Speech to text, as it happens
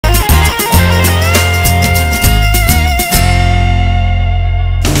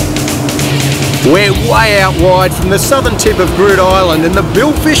We're way out wide from the southern tip of Groote Island and the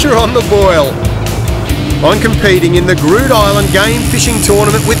billfish are on the boil. I'm competing in the Groote Island game fishing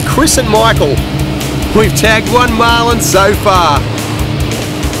tournament with Chris and Michael. We've tagged one marlin so far.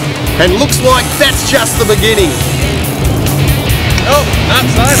 And looks like that's just the beginning. Oh, not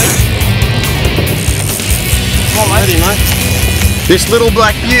silent. Come on, mate. This little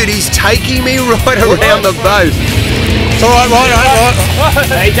black beauty's taking me right around the boat. It's alright, right.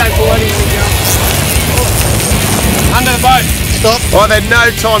 Hey, don't pull anything. Under the boat. Stop. I've had no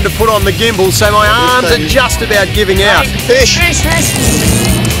time to put on the gimbal, so my arms are just about giving out. Fish.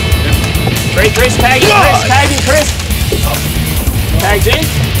 Chris, tag him, Chris. Tags in?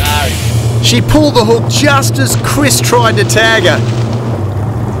 No. She pulled the hook just as Chris tried to tag her.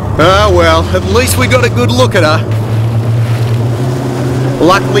 Oh well, at least we got a good look at her.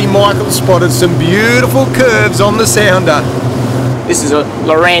 Luckily Michael spotted some beautiful curves on the sounder. This is a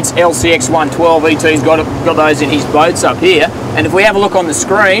Lowrance LCX 112 ET's got those in his boats up here. And if we have a look on the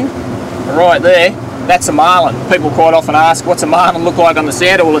screen, right there, that's a marlin. People quite often ask, what's a marlin look like on the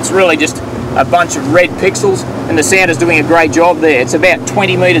sounder? Well, it's really just a bunch of red pixels, and the sounder's doing a great job there. It's about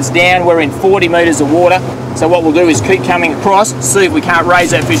 20 metres down, we're in 40 metres of water. So what we'll do is keep coming across, see if we can't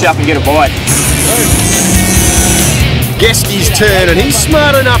raise that fish up and get a bite. Geski's turn, and he's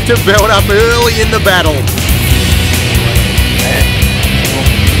smart enough to belt up early in the battle.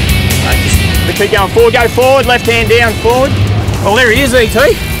 Keep going forward, go forward, left hand down, forward. Well, there he is, ET.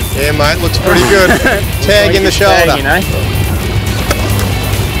 Yeah, mate, looks pretty good. Tag in the shoulder.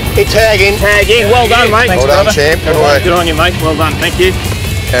 Tag in. Well done, mate. Thanks, well done, champ. Good work. Good on you, mate. Well done. Thank you.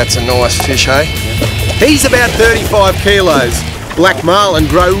 That's a nice fish, hey? He's about 35 kilos. Black marlin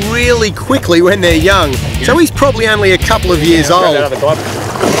grow really quickly when they're young, so he's probably only a couple of years old.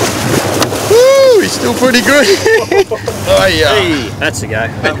 Woo, he's still pretty good. Oh, yeah. Hey, that's a go.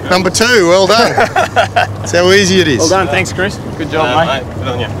 Number 2, well done. That's how easy it is. Well done, thanks, Chris. Good job, mate. Good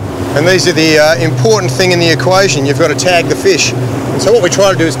on you. And these are the important thing in the equation. You've got to tag the fish. And so what we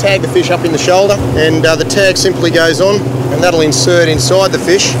try to do is tag the fish up in the shoulder, and the tag simply goes on, and that'll insert inside the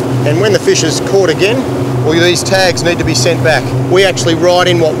fish. And when the fish is caught again, well, these tags need to be sent back. We actually write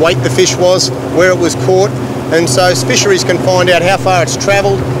in what weight the fish was, where it was caught, and so fisheries can find out how far it's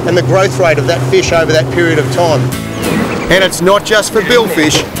travelled and the growth rate of that fish over that period of time. And it's not just for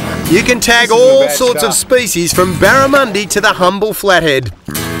billfish. You can tag all sorts of species from barramundi to the humble flathead.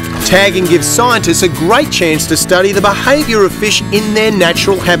 Tagging gives scientists a great chance to study the behaviour of fish in their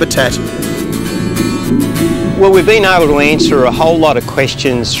natural habitat. Well, we've been able to answer a whole lot of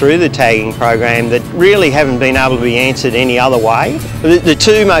questions through the tagging program that really haven't been able to be answered any other way. The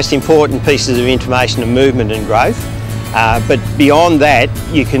two most important pieces of information are movement and growth. But beyond that,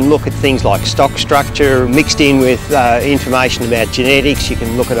 you can look at things like stock structure mixed in with information about genetics. You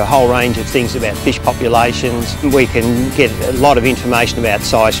can look at a whole range of things about fish populations. We can get a lot of information about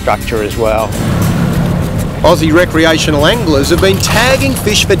size structure as well. Aussie recreational anglers have been tagging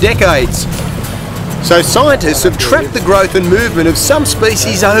fish for decades. So scientists have tracked the growth and movement of some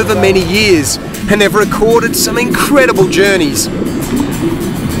species over many years, and they've recorded some incredible journeys.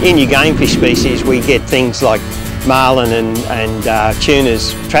 In your gamefish species, we get things like marlin and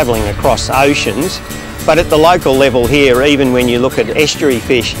tunas travelling across oceans, but at the local level here, even when you look at estuary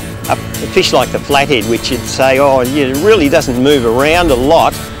fish, a fish like the flathead, which you'd say, oh, it really doesn't move around a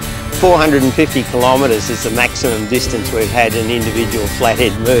lot, 450 kilometres is the maximum distance we've had an individual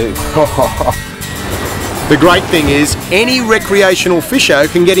flathead move. The great thing is, any recreational fisher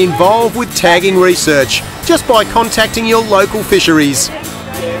can get involved with tagging research just by contacting your local fisheries.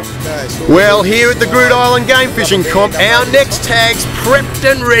 Well, here at the Groote Island Game Fishing Comp, our next tag's prepped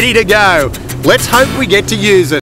and ready to go. Let's hope we get to use it.